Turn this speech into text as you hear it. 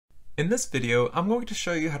In this video, I'm going to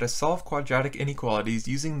show you how to solve quadratic inequalities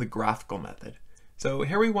using the graphical method. So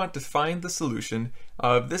here we want to find the solution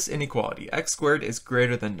of this inequality, x squared is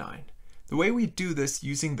greater than 9. The way we do this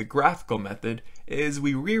using the graphical method is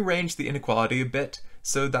we rearrange the inequality a bit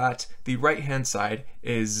so that the right-hand side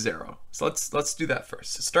is 0. So let's do that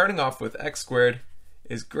first. So starting off with x squared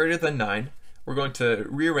is greater than 9, we're going to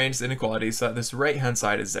rearrange the inequality so that this right-hand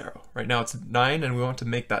side is 0. Right now it's 9 and we want to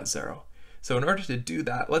make that 0. So in order to do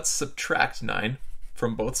that, let's subtract 9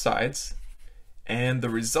 from both sides, and the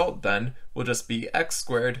result then will just be x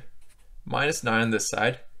squared minus 9 on this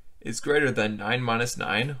side is greater than 9 minus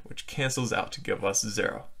 9, which cancels out to give us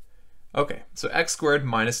 0. Okay, so x squared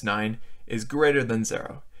minus 9 is greater than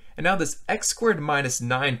 0. And now this x squared minus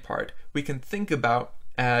 9 part we can think about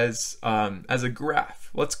as a graph.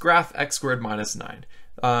 Let's graph x squared minus 9.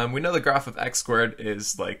 We know the graph of x squared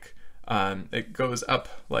is like it goes up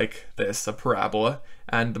like this, a parabola,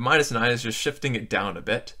 and the minus 9 is just shifting it down a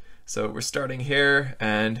bit. So we're starting here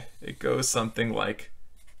and it goes something like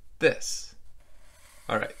this.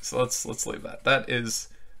 Alright, so let's leave that. That is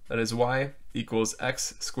y equals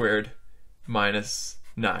x squared minus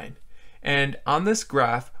 9. And on this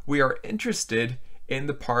graph we are interested in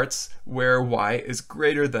the parts where y is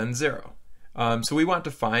greater than 0. So we want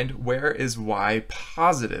to find where is y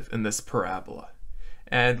positive in this parabola.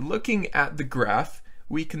 And looking at the graph,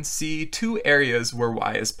 we can see two areas where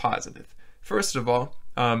y is positive. First of all,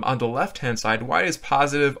 on the left-hand side, y is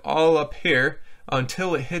positive all up here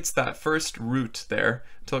until it hits that first root there,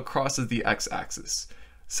 until it crosses the x-axis.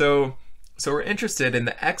 So we're interested in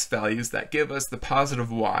the x values that give us the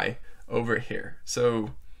positive y over here.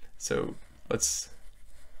 So let's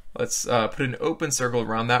put an open circle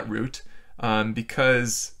around that root,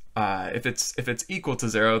 because if it's equal to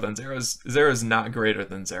 0, then 0 is not greater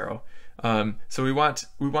than 0. So we want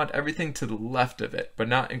everything to the left of it, but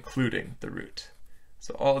not including the root.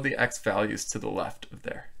 So all of the x values to the left of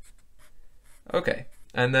there. Okay,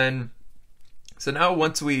 and then so now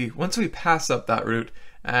once we pass up that root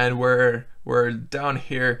and we're down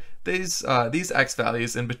here, these x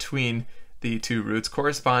values in between the two roots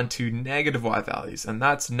correspond to negative y values, and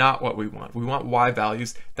that's not what we want. We want y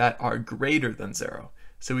values that are greater than 0.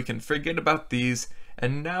 So we can forget about these,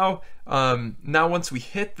 and now once we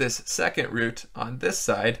hit this second root on this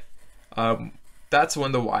side, that's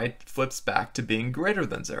when the y flips back to being greater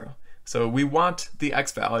than 0. So we want the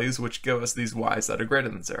x values which give us these y's that are greater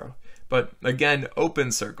than 0. But again,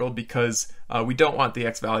 open circle, because we don't want the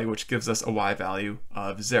x value which gives us a y value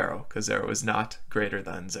of 0, because 0 is not greater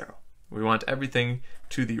than 0. We want everything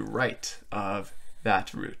to the right of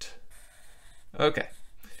that root. Okay.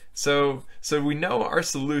 So we know our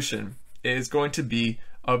solution is going to be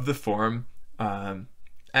of the form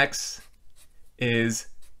x is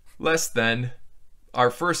less than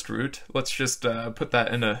our first root. Let's just put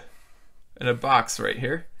that in a box right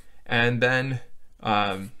here, and then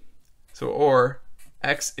or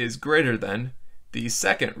x is greater than the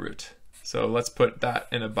second root. So let's put that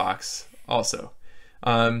in a box also.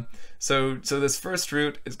 So this first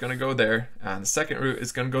root is going to go there, and the second root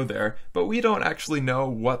is going to go there, but we don't actually know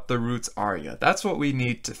what the roots are yet. That's what we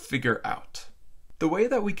need to figure out. The way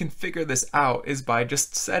that we can figure this out is by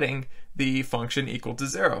just setting the function equal to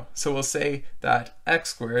 0. So we'll say that x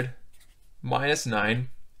squared minus 9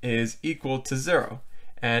 is equal to 0,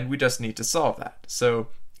 and we just need to solve that. So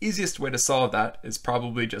easiest way to solve that is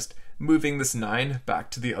probably just moving this 9 back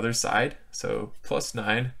to the other side. So plus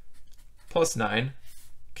 9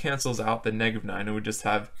 cancels out the negative 9, and we just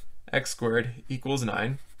have x squared equals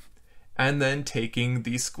 9, and then taking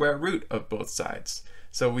the square root of both sides.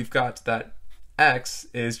 So we've got that x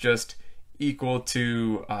is just equal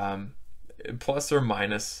to plus or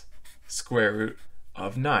minus square root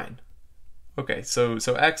of 9. Okay, so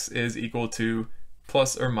x is equal to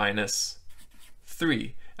plus or minus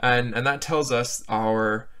 3, and that tells us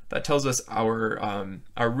our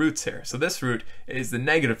roots here. So this root is the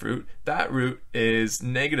negative root, that root is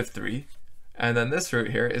negative 3, and then this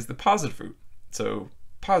root here is the positive root, so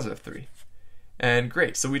positive 3. And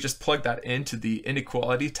great, so we just plug that into the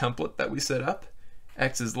inequality template that we set up.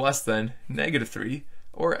 X is less than negative 3,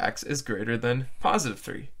 or x is greater than positive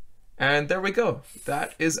 3. And there we go,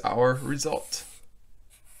 that is our result.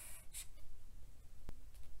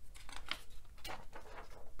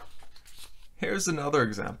 Here's another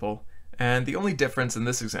example, and the only difference in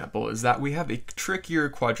this example is that we have a trickier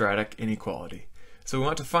quadratic inequality. So we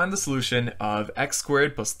want to find the solution of x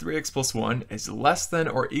squared plus 3x plus 1 is less than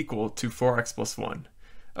or equal to 4x plus 1.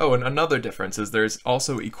 Oh, and another difference is there's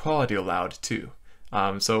also equality allowed too.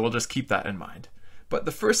 So we'll just keep that in mind. but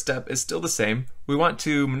the first step is still the same. We want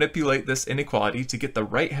to manipulate this inequality to get the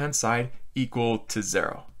right-hand side equal to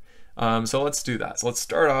 0. So let's do that. So let's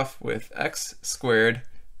start off with x squared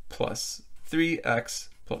plus 3x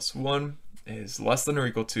plus 1 is less than or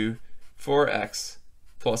equal to 4x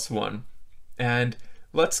plus 1. And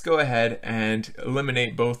let's go ahead and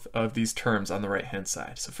eliminate both of these terms on the right-hand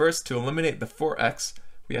side. So first, to eliminate the 4x,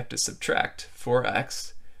 we have to subtract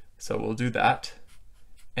 4x. So we'll do that.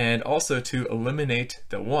 And also to eliminate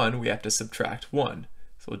the 1, we have to subtract 1.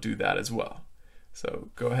 So we'll do that as well. So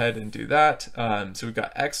go ahead and do that. So we've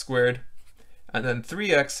got x squared, and then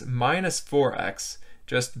 3x minus 4x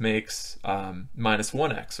just makes minus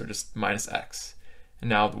 1x, or just minus x. And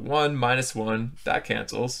now the 1 minus 1, that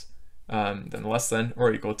cancels. Then less than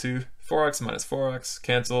or equal to 4x minus 4x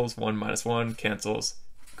cancels, 1 minus 1 cancels.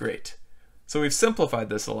 Great. So we've simplified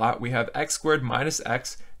this a lot. We have x squared minus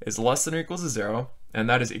x is less than or equal to 0, and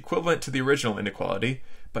that is equivalent to the original inequality.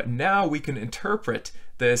 But now we can interpret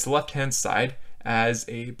this left-hand side as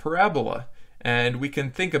a parabola, and we can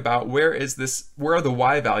think about where are the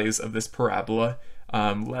y values of this parabola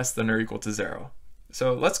less than or equal to 0.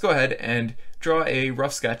 So let's go ahead and draw a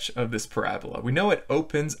rough sketch of this parabola. We know it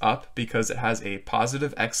opens up because it has a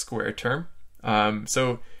positive x squared term.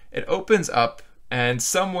 So it opens up and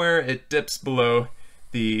somewhere it dips below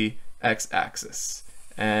the x-axis.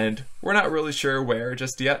 And we're not really sure where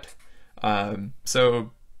just yet.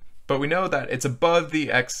 But we know that it's above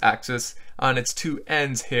the x-axis on its two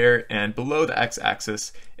ends here and below the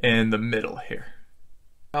x-axis in the middle here.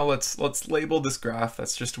 Now let's label this graph.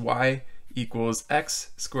 That's just y equals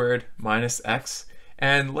x squared minus x.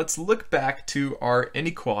 And let's look back to our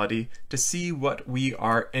inequality to see what we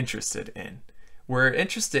are interested in. We're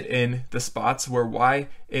interested in the spots where y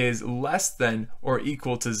is less than or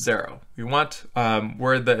equal to 0. We want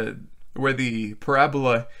where the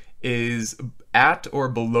parabola is at or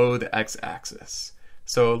below the x-axis.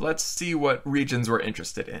 So let's see what regions we're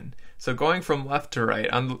interested in. So going from left to right,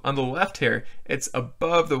 on the left here, it's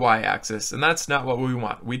above the y-axis, and that's not what we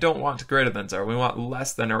want. We don't want greater than 0. We want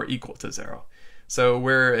less than or equal to 0. So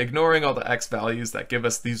we're ignoring all the x values that give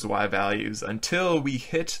us these y values until we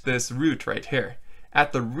hit this root right here.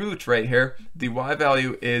 At the root right here, the y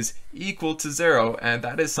value is equal to 0, and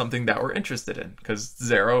that is something that we're interested in, because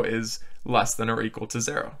 0 is less than or equal to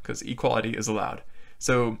 0, because equality is allowed.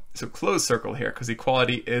 So close circle here, because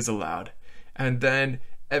equality is allowed. And then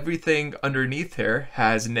everything underneath here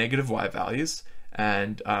has negative y values,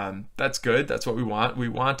 and that's good. That's what we want. We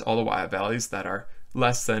want all the y values that are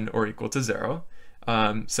less than or equal to 0.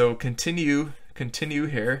 So continue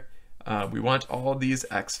here. We want all these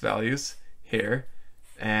x values here.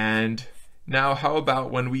 And now how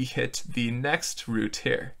about when we hit the next root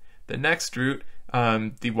here? The next root,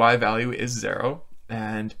 the y value is 0,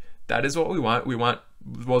 and that is what we want.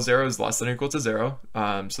 Well, 0 is less than or equal to 0,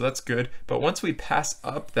 so that's good. But once we pass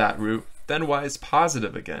up that root, then y is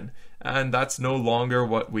positive again, and that's no longer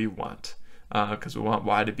what we want, because we want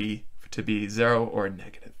y to be 0 or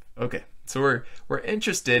negative. Okay, so we're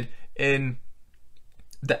interested in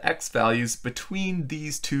the x values between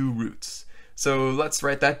these two roots. So let's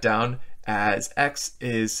write that down as x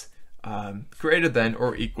is greater than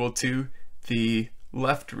or equal to the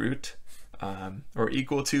left root, or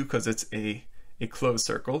equal to because it's a closed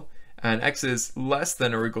circle, and x is less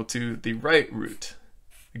than or equal to the right root,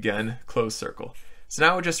 again closed circle. So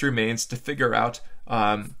now it just remains to figure out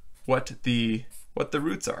what the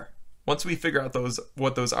roots are. Once we figure out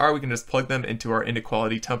what those are, we can just plug them into our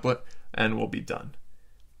inequality template and we'll be done.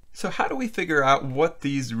 So how do we figure out what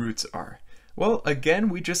these roots are? Well, again,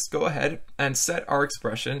 we just go ahead and set our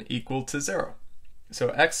expression equal to 0. So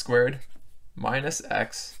x squared minus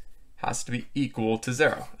x has to be equal to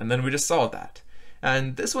 0, and then we just solve that.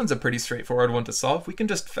 And this one's a pretty straightforward one to solve. We can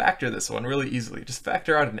just factor this one really easily. Just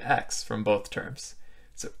factor out an x from both terms.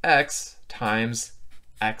 So x times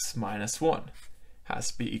x minus 1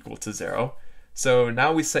 has to be equal to 0. So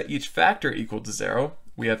now we set each factor equal to 0.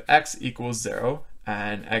 We have x equals 0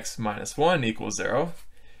 and x minus 1 equals 0.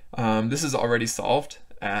 This is already solved,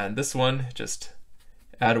 and this one just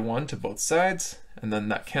add a 1 to both sides, and then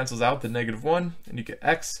that cancels out the negative 1, and you get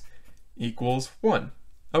x equals 1.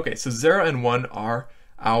 Okay, so 0 and 1 are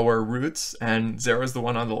our roots, and 0 is the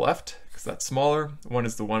one on the left because that's smaller, 1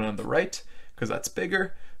 is the one on the right because that's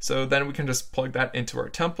bigger. So then we can just plug that into our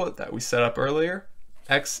template that we set up earlier.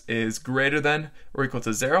 X is greater than or equal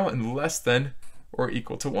to 0 and less than or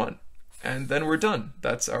equal to 1. And then we're done.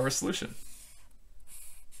 That's our solution.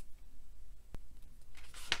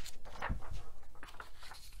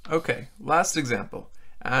 Okay, last example.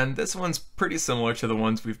 And this one's pretty similar to the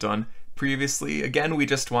ones we've done previously. Again, we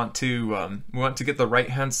just want to get the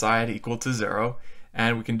right-hand side equal to 0,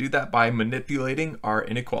 and we can do that by manipulating our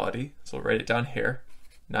inequality. So we'll write it down here.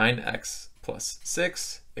 9x plus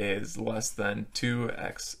 6 is less than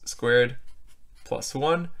 2x squared plus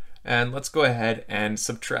 1. And let's go ahead and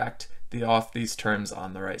subtract off these terms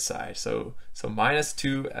on the right side. So minus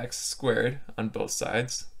 2x squared on both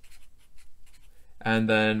sides, and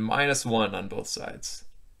then minus 1 on both sides.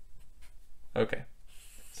 Okay,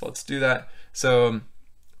 so let's do that. So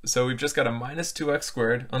we've just got a minus 2x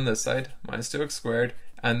squared on this side, minus 2x squared,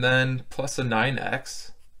 and then plus a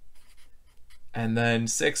 9x, and then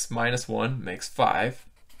 6 minus 1 makes 5,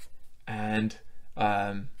 and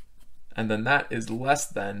then that is less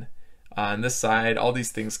than, on this side, all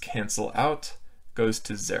these things cancel out, goes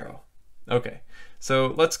to 0. Okay,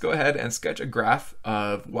 so let's go ahead and sketch a graph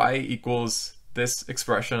of y equals this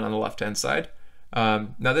expression on the left-hand side.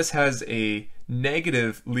 Now this has a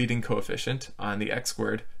negative leading coefficient on the x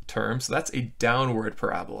squared term, so that's a downward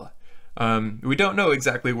parabola. We don't know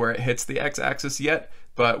exactly where it hits the x-axis yet,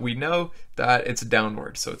 but we know that it's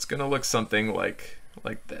downward, so it's going to look something like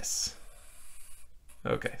this.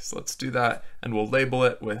 Okay, so let's do that, and we'll label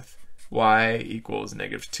it with y equals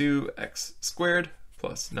negative 2x squared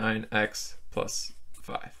plus 9x plus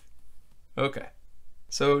 5. Okay,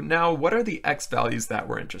 so now what are the x values that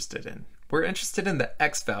we're interested in? We're interested in the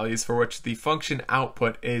x values for which the function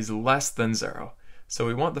output is less than 0. So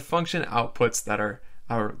we want the function outputs that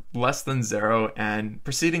are less than 0, and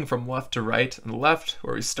proceeding from left to right. On the left,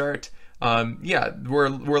 where we start,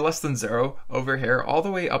 we're less than 0 over here all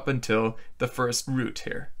the way up until the first root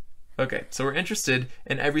here. Okay, so we're interested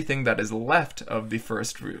in everything that is left of the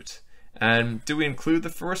first root. And do we include the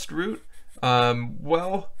first root?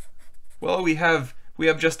 Well, we have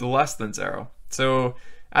just less than 0. So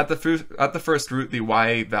at the first root, the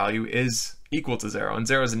y value is equal to 0, and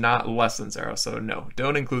 0 is not less than 0, so no,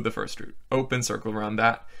 don't include the first root. Open circle around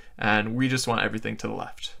that, and we just want everything to the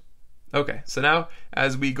left. Okay, so now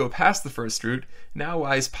as we go past the first root, now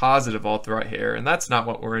y is positive all throughout here, and that's not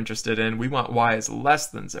what we're interested in. We want y is less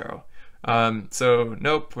than 0. So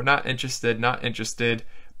nope, we're not interested.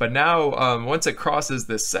 But now once it crosses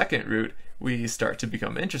this second root, we start to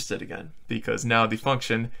become interested again, because now the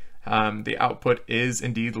function, the output is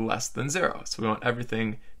indeed less than 0. So we want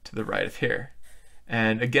everything to the right of here.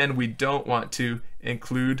 And again, we don't want to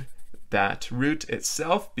include that root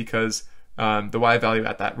itself, because the y value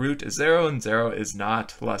at that root is 0, and 0 is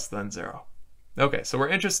not less than 0. Okay, so we're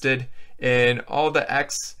interested in all the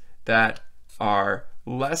x that are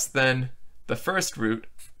less than the first root,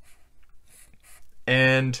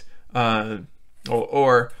 and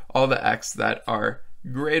or all the x that are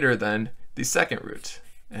greater than the second root.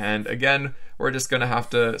 And again, we're just going to have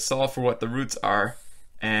to solve for what the roots are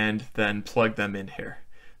and then plug them in here.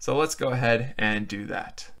 So let's go ahead and do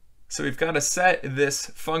that. So we've got to set this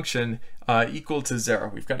function equal to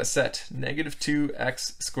 0. We've got to set negative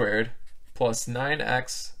 2x squared plus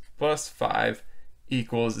 9x plus 5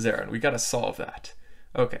 equals 0, and we got to solve that.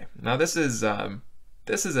 Okay, now this is a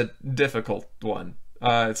difficult one.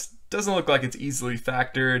 It doesn't look like it's easily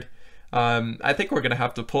factored. I think we're going to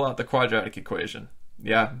have to pull out the quadratic equation.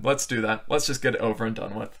 Yeah, let's do that. Let's just get it over and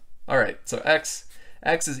done with. All right, so x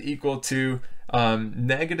is equal to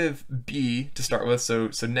negative b to start with, so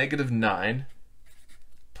negative 9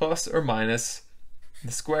 plus or minus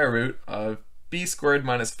the square root of b squared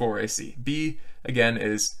minus 4ac. b, again,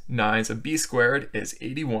 is 9, so b squared is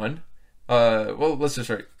 81. Well, let's just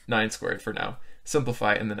write 9 squared for now.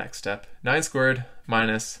 Simplify in the next step. 9 squared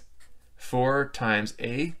minus 4 times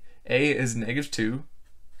a is negative 2,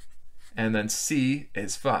 and then c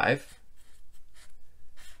is 5.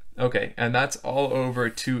 Okay, and that's all over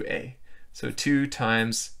 2a. So 2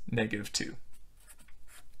 times negative 2.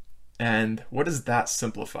 And what does that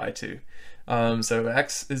simplify to? So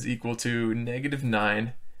x is equal to negative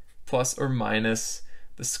 9 plus or minus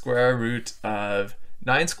the square root of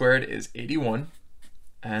 9 squared is 81,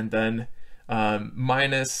 and then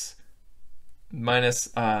minus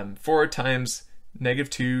 4 times negative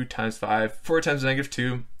 2 times 5. 4 times negative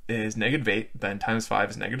 2 is negative 8, then times 5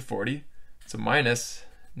 is negative 40. So minus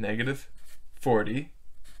negative 40,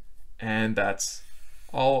 and that's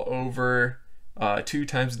all over 2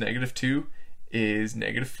 times negative 2 is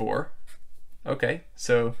negative 4. Okay,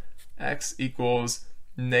 so x equals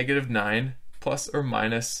negative 9 plus or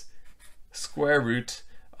minus square root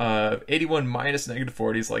of 81 minus negative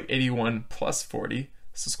 40 is like 81 plus 40.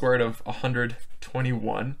 So square root of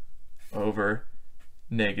 121 over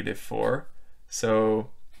negative 4.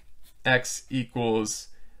 So x equals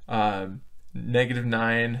negative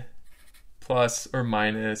 9 plus or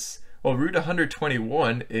minus, well, root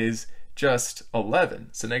 121 is just 11.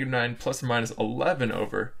 So negative 9 plus or minus 11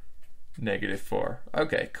 over negative 4.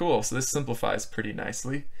 Okay, cool. So this simplifies pretty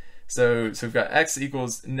nicely. So we've got x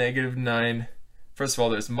equals negative 9. First of all,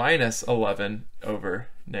 there's minus 11 over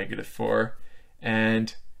negative 4.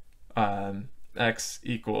 And x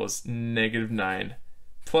equals negative 9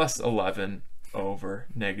 plus 11 over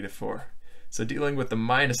negative 4. So dealing with the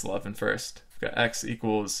minus 11 first, we've got x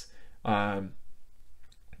equals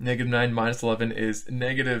negative 9 minus 11 is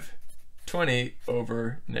negative 20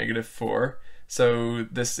 over negative 4. So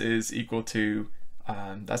this is equal to,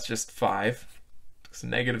 that's just 5. So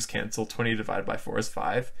negatives cancel, 20 divided by 4 is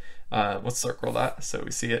 5. Let's circle that so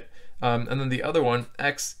we see it. And then the other one,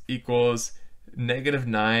 x equals negative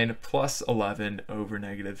 9 plus 11 over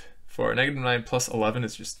negative 4. Negative 9 plus 11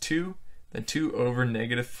 is just 2. Then 2 over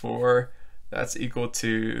negative 4, that's equal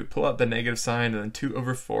to, pull out the negative sign, and then 2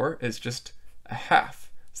 over 4 is just a half.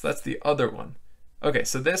 So that's the other one. Okay,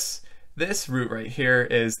 so this root right here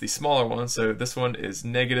is the smaller one, so this one is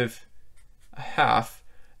negative a half,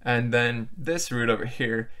 and then this root over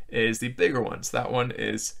here is the bigger one, so that one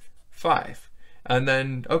is 5. And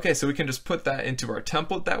then, okay, so we can just put that into our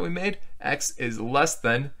template that we made. X is less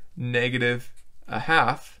than negative a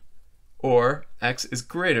half, or x is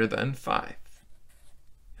greater than 5.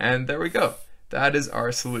 And there we go. That is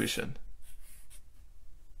our solution.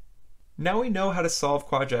 Now we know how to solve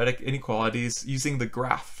quadratic inequalities using the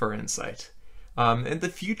graph for insight. In the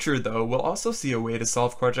future, though, we'll also see a way to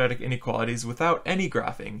solve quadratic inequalities without any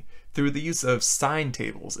graphing through the use of sign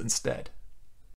tables instead.